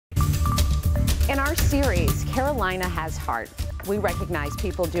In our series, Carolina Has Heart, we recognize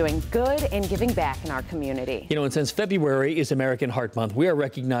people doing good and giving back in our community. You know, and since February is American Heart Month, we are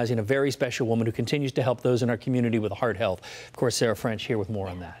recognizing a very special woman who continues to help those in our community with heart health. Of course, Sarah French here with more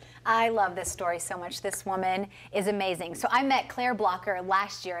on that. I love this story so much. This woman is amazing. So I met Claire Blocker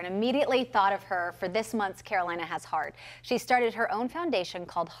last year and immediately thought of her for this month's Carolina Has Heart. She started her own foundation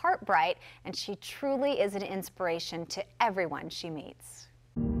called HeartBright, and she truly is an inspiration to everyone she meets.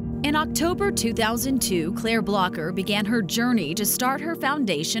 In October 2002, Claire Blocker began her journey to start her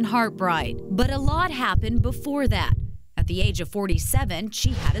foundation, HeartBright. But a lot happened before that. At the age of 47,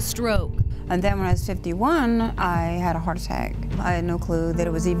 she had a stroke. And then when I was 51, I had a heart attack. I had no clue that it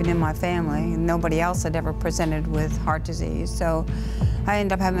was even in my family. Nobody else had ever presented with heart disease. So I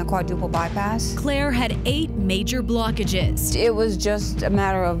ended up having a quadruple bypass. Claire had 8 major blockages. It was just a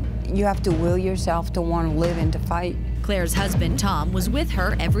matter of you have to will yourself to want to live and to fight. Claire's husband, Tom, was with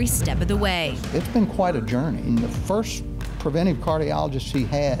her every step of the way. It's been quite a journey. The first preventive cardiologist she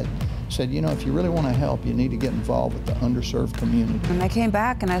had said, you know, if you really want to help, you need to get involved with the underserved community. And I came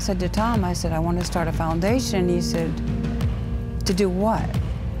back and I said to Tom, I said, I want to start a foundation. He said, to do what?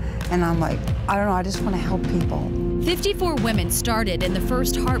 And I'm like, I don't know, I just want to help people. 54 women started in the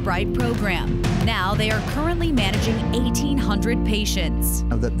first HeartBright program. Now they are currently managing 1,800 patients.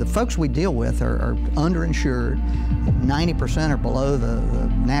 The folks we deal with are underinsured. 90% are below the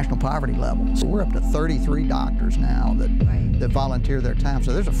national poverty level. So we're up to 33 doctors now that volunteer their time.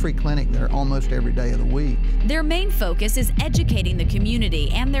 So there's a free clinic there almost every day of the week. Their main focus is educating the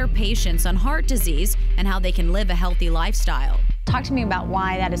community and their patients on heart disease and how they can live a healthy lifestyle. Talk to me about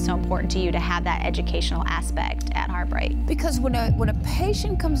why that is so important to you to have that educational aspect at HeartBright. Because when a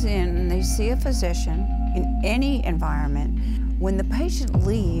patient comes in and they see a physician in any environment, when the patient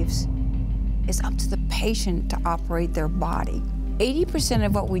leaves, it's up to the patient to operate their body. 80%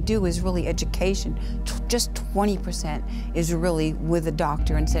 of what we do is really education. Just 20% is really with the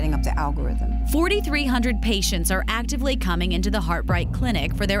doctor and setting up the algorithm. 4,300 patients are actively coming into the HeartBright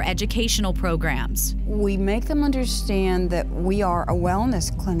Clinic for their educational programs. We make them understand that we are a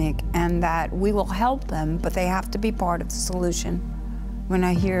wellness clinic and that we will help them, but they have to be part of the solution. When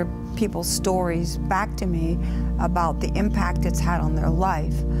I hear people's stories back to me about the impact it's had on their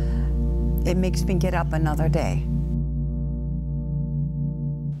life, it makes me get up another day.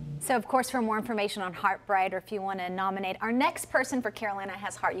 So, of course, for more information on HeartBright, or if you want to nominate our next person for Carolina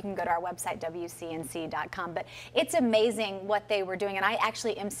Has Heart, you can go to our website, WCNC.com. But it's amazing what they were doing. And I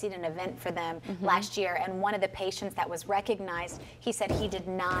actually emceed an event for them last year. And one of the patients that was recognized, he said he did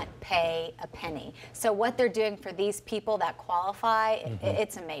not pay a penny. So what they're doing for these people that qualify,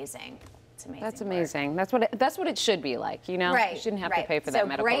 it's amazing. That's amazing. That's what it should be like, you know? Right. You shouldn't have to pay for that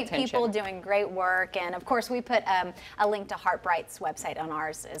medical attention. So great people doing great work, and of course we put a link to HeartBright's website on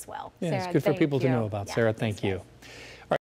ours as well. Yeah, it's good for people to know about. Sarah, thank you.